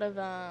lot of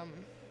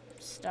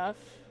stuff,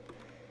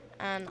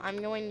 and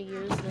I'm going to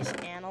use this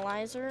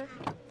analyzer.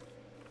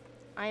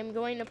 I'm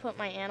going to put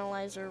my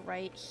analyzer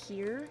right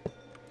here,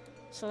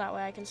 so that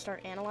way I can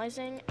start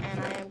analyzing, and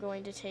I am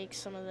going to take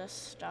some of this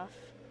stuff,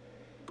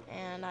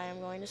 and I am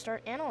going to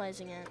start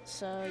analyzing it.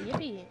 So,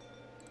 yippee.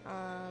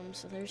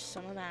 So there's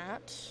some of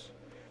that.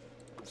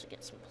 Also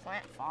get some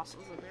plant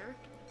fossils in there.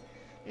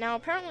 Now,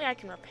 apparently I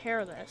can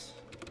repair this.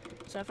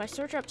 So if I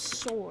search up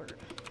sword,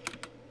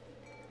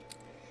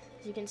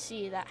 as you can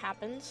see, that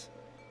happens.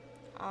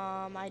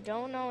 I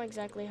don't know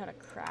exactly how to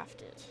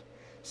craft it.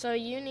 So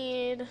you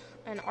need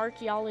an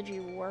archaeology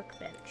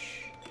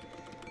workbench.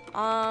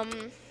 I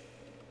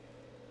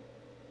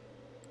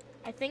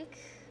think,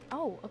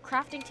 oh, a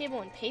crafting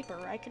table and paper.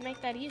 I could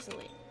make that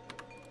easily.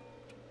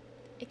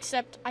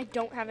 Except I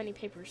don't have any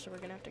paper, so we're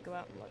gonna have to go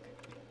out and look.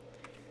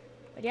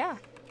 But yeah.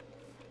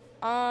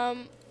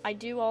 I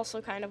do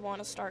also kind of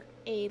want to start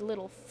a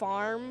little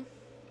farm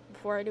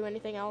before I do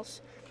anything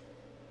else.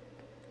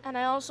 And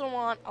I also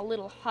want a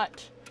little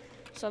hut,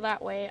 so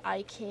that way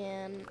I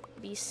can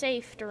be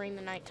safe during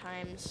the night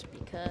times,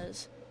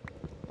 because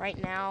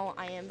right now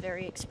I am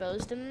very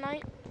exposed in the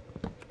night.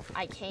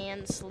 I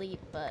can sleep,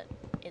 but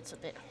it's a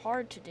bit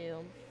hard to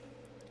do.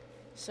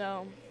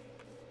 So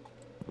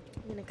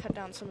I'm going to cut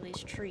down some of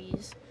these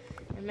trees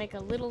and make a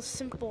little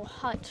simple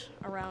hut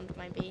around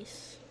my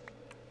base.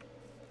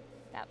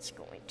 That's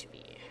going to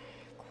be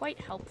quite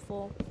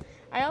helpful.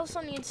 I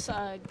also need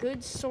a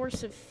good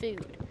source of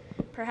food.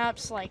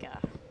 Perhaps like a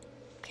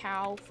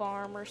cow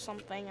farm or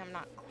something. I'm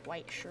not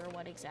quite sure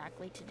what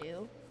exactly to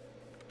do.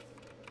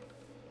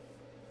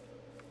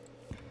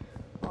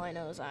 All I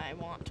know is I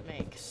want to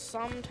make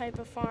some type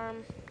of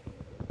farm.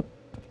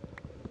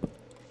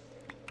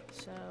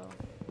 So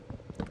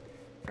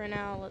for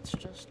now, let's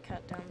just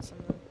cut down some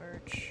of the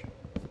birch.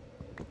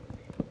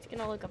 It's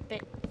gonna look a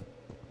bit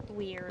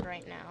weird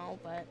right now,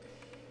 but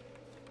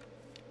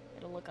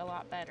it'll look a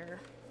lot better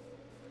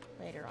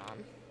later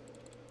on.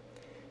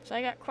 So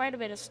I got quite a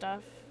bit of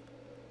stuff.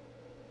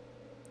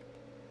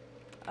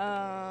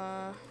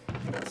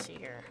 Let's see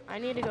here. I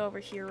need to go over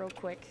here real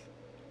quick,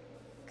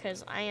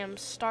 because I am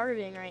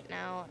starving right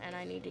now, and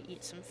I need to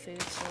eat some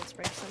food, so let's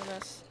break some of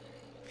this.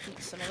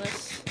 Eat some of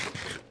this.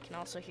 You can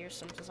also hear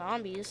some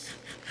zombies.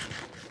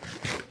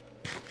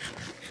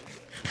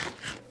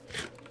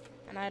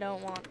 And I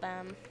don't want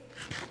them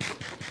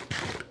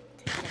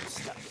taking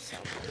stuff, so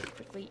I'm gonna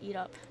quickly eat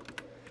up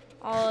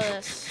all of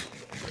this.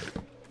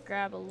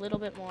 Grab a little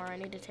bit more. I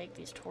need to take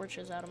these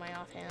torches out of my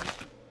offhand.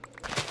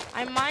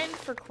 I mined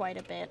for quite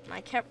a bit, and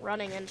I kept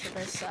running into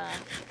this,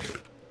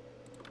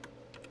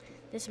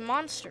 this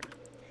monster.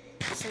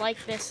 It's like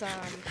this,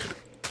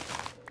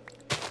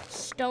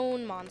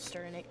 stone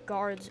monster, and it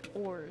guards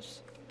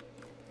ores.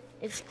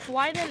 It's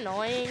quite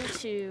annoying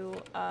to,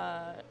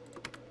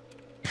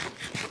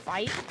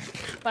 fight,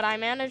 but I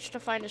managed to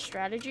find a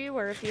strategy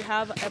where if you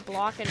have a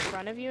block in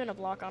front of you and a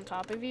block on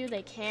top of you,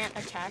 they can't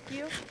attack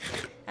you,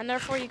 and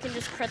therefore you can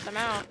just crit them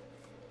out,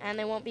 and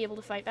they won't be able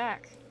to fight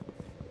back.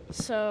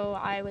 So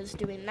I was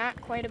doing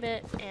that quite a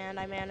bit, and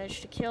I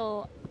managed to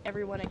kill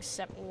everyone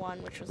except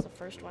one, which was the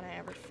first one I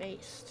ever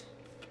faced.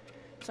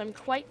 So I'm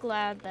quite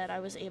glad that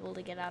I was able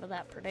to get out of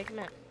that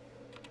predicament.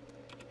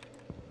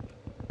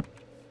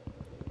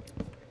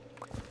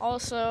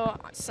 Also,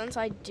 since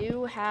I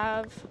do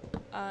have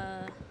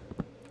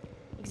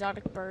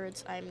exotic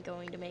birds, I'm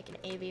going to make an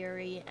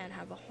aviary and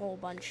have a whole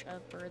bunch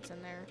of birds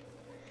in there.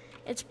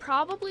 It's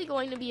probably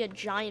going to be a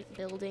giant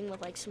building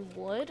with like some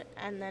wood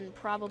and then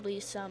probably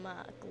some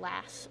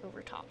glass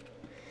over top.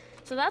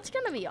 So that's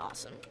going to be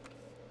awesome.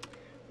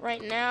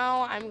 Right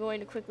now, I'm going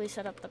to quickly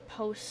set up the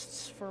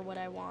posts for what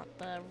I want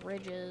the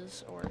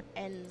ridges or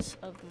ends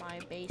of my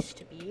base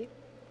to be.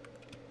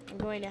 I'm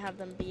going to have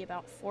them be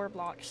about 4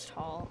 blocks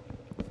tall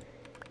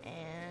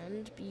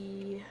and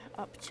be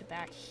up to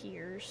back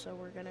here, so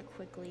we're going to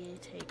quickly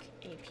take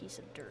a piece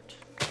of dirt.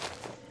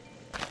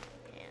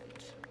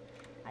 And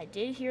I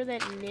did hear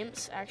that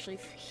nymphs actually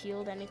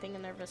healed anything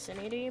in their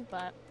vicinity,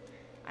 but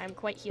I'm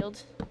quite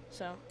healed,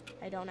 so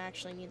I don't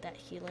actually need that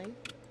healing.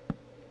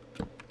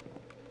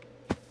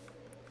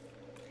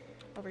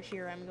 Over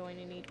here, I'm going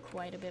to need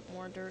quite a bit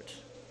more dirt.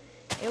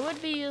 It would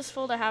be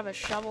useful to have a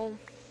shovel,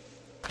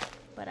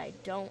 but I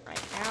don't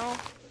right now,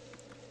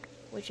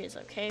 which is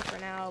okay for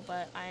now,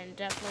 but I'm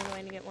definitely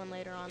going to get one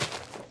later on.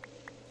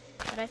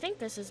 But I think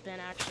this has been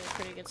actually a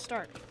pretty good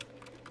start.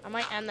 I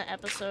might end the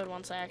episode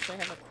once I actually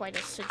have quite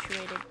a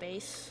situated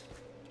base.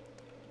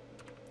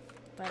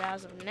 But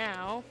as of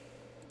now,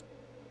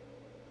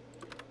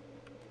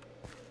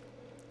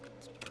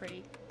 it's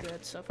pretty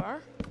good so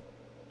far.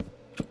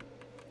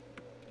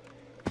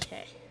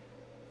 Okay.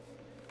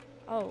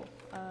 Oh,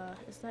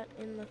 is that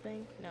in the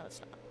thing? No,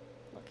 it's not.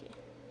 Lucky.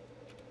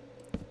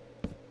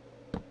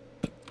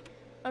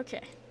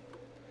 Okay.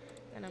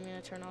 And I'm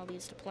going to turn all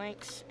these to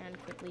planks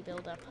and quickly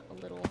build up a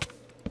little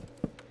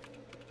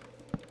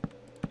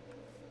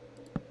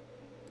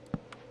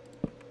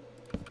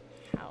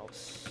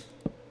house.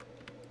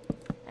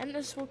 And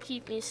this will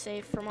keep me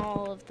safe from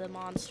all of the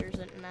monsters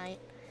at night.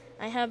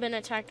 I have been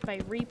attacked by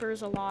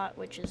reapers a lot,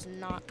 which is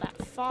not that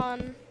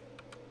fun.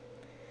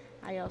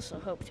 I also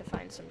hope to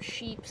find some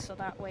sheep so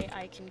that way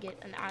I can get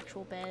an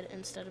actual bed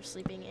instead of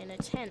sleeping in a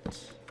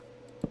tent.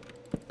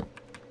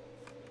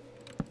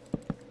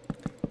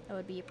 That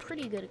would be a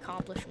pretty good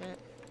accomplishment.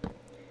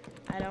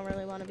 I don't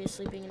really want to be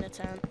sleeping in a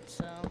tent,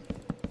 so...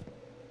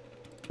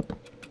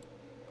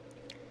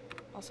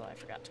 Also, I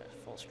forgot to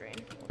full screen.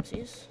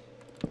 Whoopsies.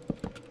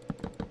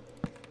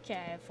 Okay,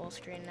 I have full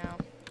screen now.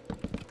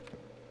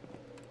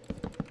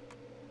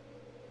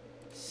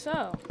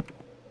 So...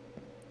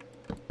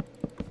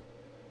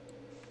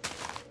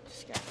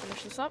 just gotta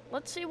finish this up.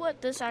 Let's see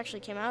what this actually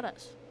came out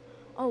as.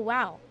 Oh,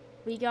 wow.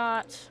 We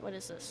got... what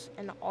is this?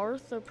 An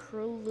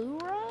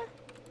Arthroprolura?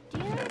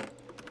 Yeah.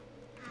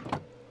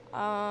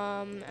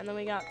 And then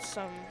we got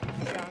some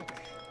junk.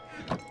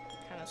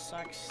 Kinda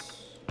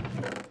sucks.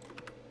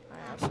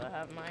 I also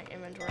have my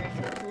inventory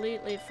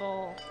completely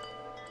full.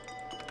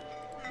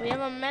 We have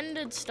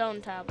amended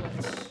stone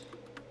tablets.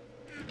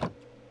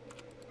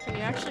 Can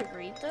you actually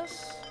read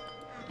this?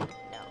 No,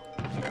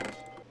 you can't.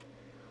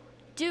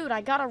 Dude,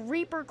 I got a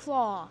Reaper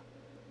Claw!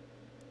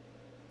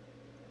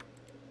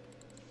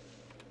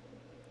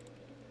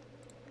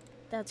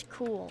 That's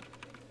cool.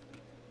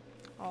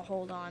 I'll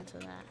hold on to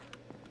that.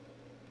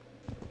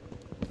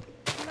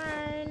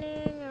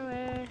 Mining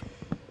away.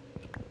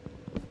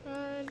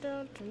 I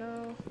don't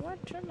know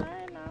what to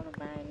mine out of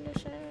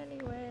this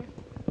anyway.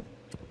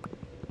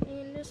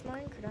 In this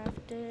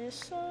Minecraft is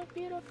so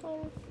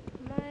beautiful.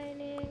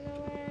 Mining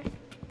away.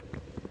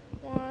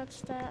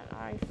 What's that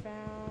I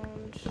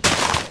found?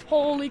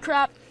 Holy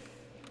crap!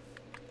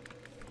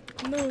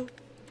 No.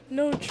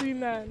 No tree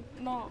man.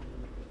 No.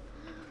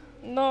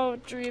 No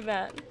tree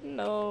man.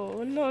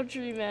 No. No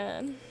tree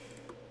man.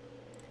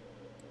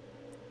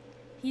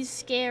 He's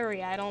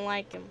scary. I don't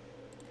like him.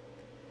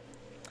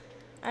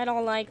 I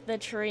don't like the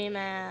tree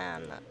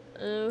man.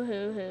 Ooh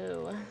hoo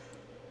hoo.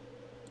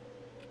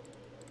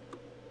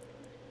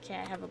 Okay,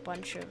 I have a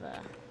bunch of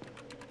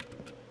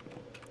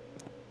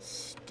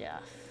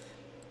stuff.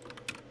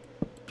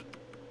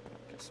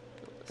 Just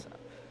build this up.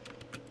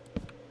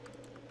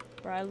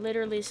 Bro, I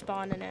literally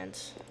spawned an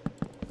ant.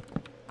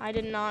 I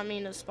did not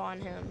mean to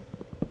spawn him.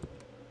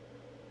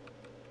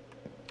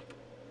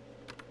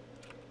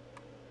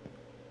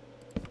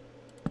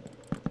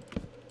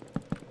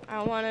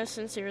 I want to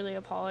sincerely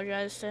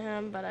apologize to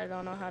him, but I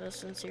don't know how to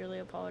sincerely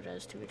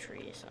apologize to a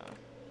tree, so.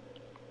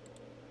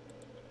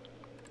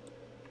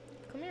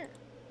 Come here.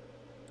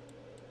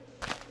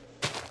 Come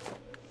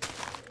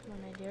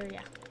on, I dare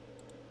ya.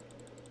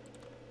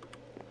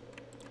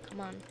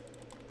 Come on.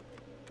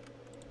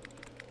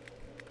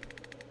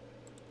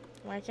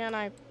 Why can't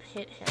I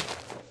hit him?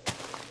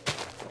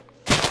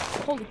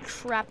 Holy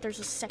crap, there's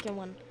a second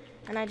one.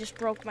 And I just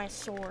broke my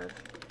sword.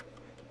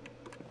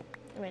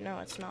 Wait, no,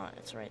 it's not.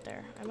 It's right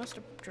there. I must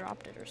have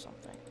dropped it or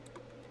something.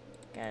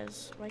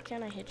 Guys, why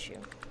can't I hit you?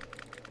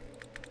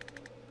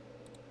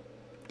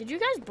 Did you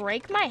guys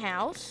break my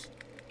house?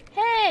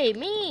 Hey,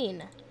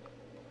 mean!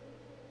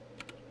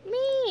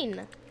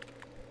 Mean!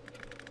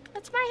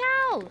 That's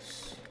my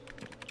house!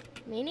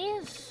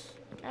 Meanies?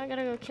 Now I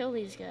gotta go kill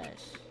these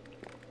guys.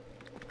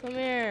 Come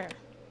here.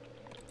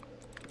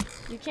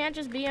 You can't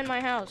just be in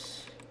my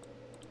house.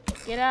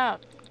 Get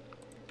out.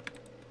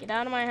 Get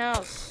out of my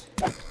house.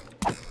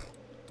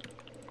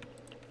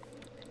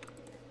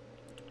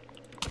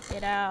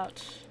 Get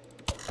out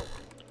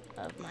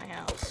of my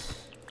house.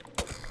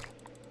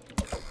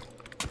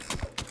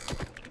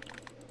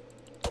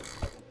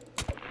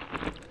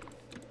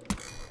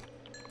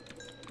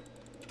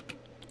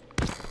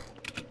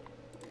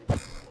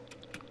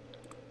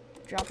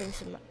 Dropping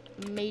some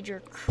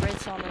major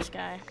crits on this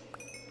guy.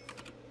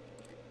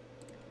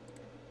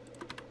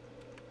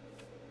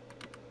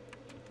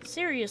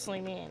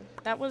 Seriously, man.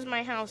 That was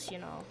my house, you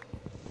know.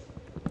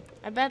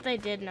 I bet they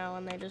did know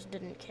and they just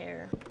didn't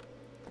care.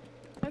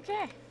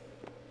 Okay.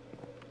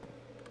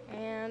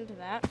 And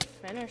that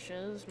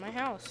finishes my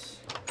house.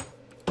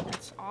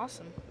 That's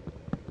awesome.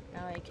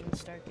 Now I can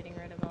start getting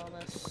rid of all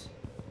this.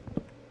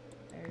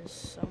 There's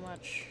so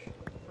much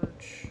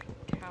birch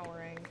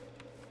towering.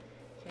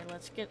 Okay,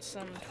 let's get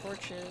some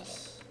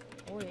torches.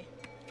 Oi.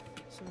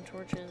 Some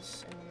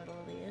torches in the middle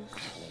of these.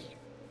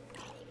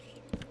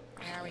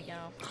 There we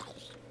go.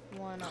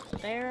 One up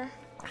there.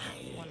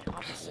 One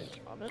opposite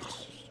of it.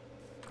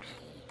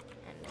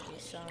 And maybe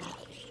some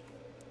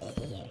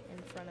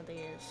in front of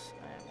these.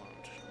 I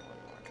want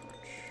one more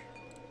torch.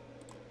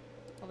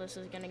 Well, this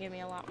is gonna give me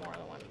a lot more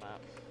than one,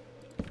 but.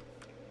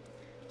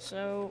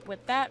 So,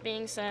 with that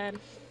being said,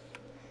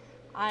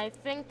 I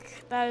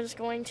think that is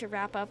going to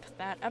wrap up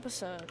that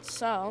episode.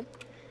 So,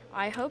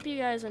 I hope you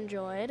guys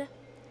enjoyed.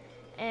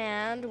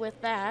 And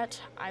with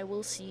that, I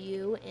will see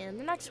you in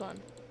the next one.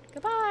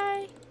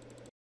 Goodbye!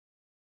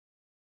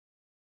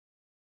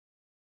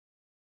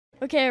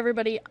 Okay,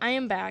 everybody, I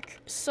am back.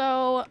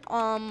 So,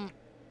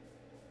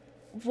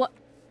 what?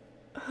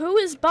 Who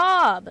is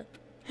Bob?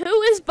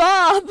 Who is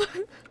Bob?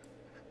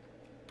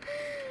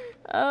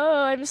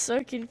 Oh, I'm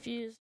so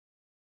confused.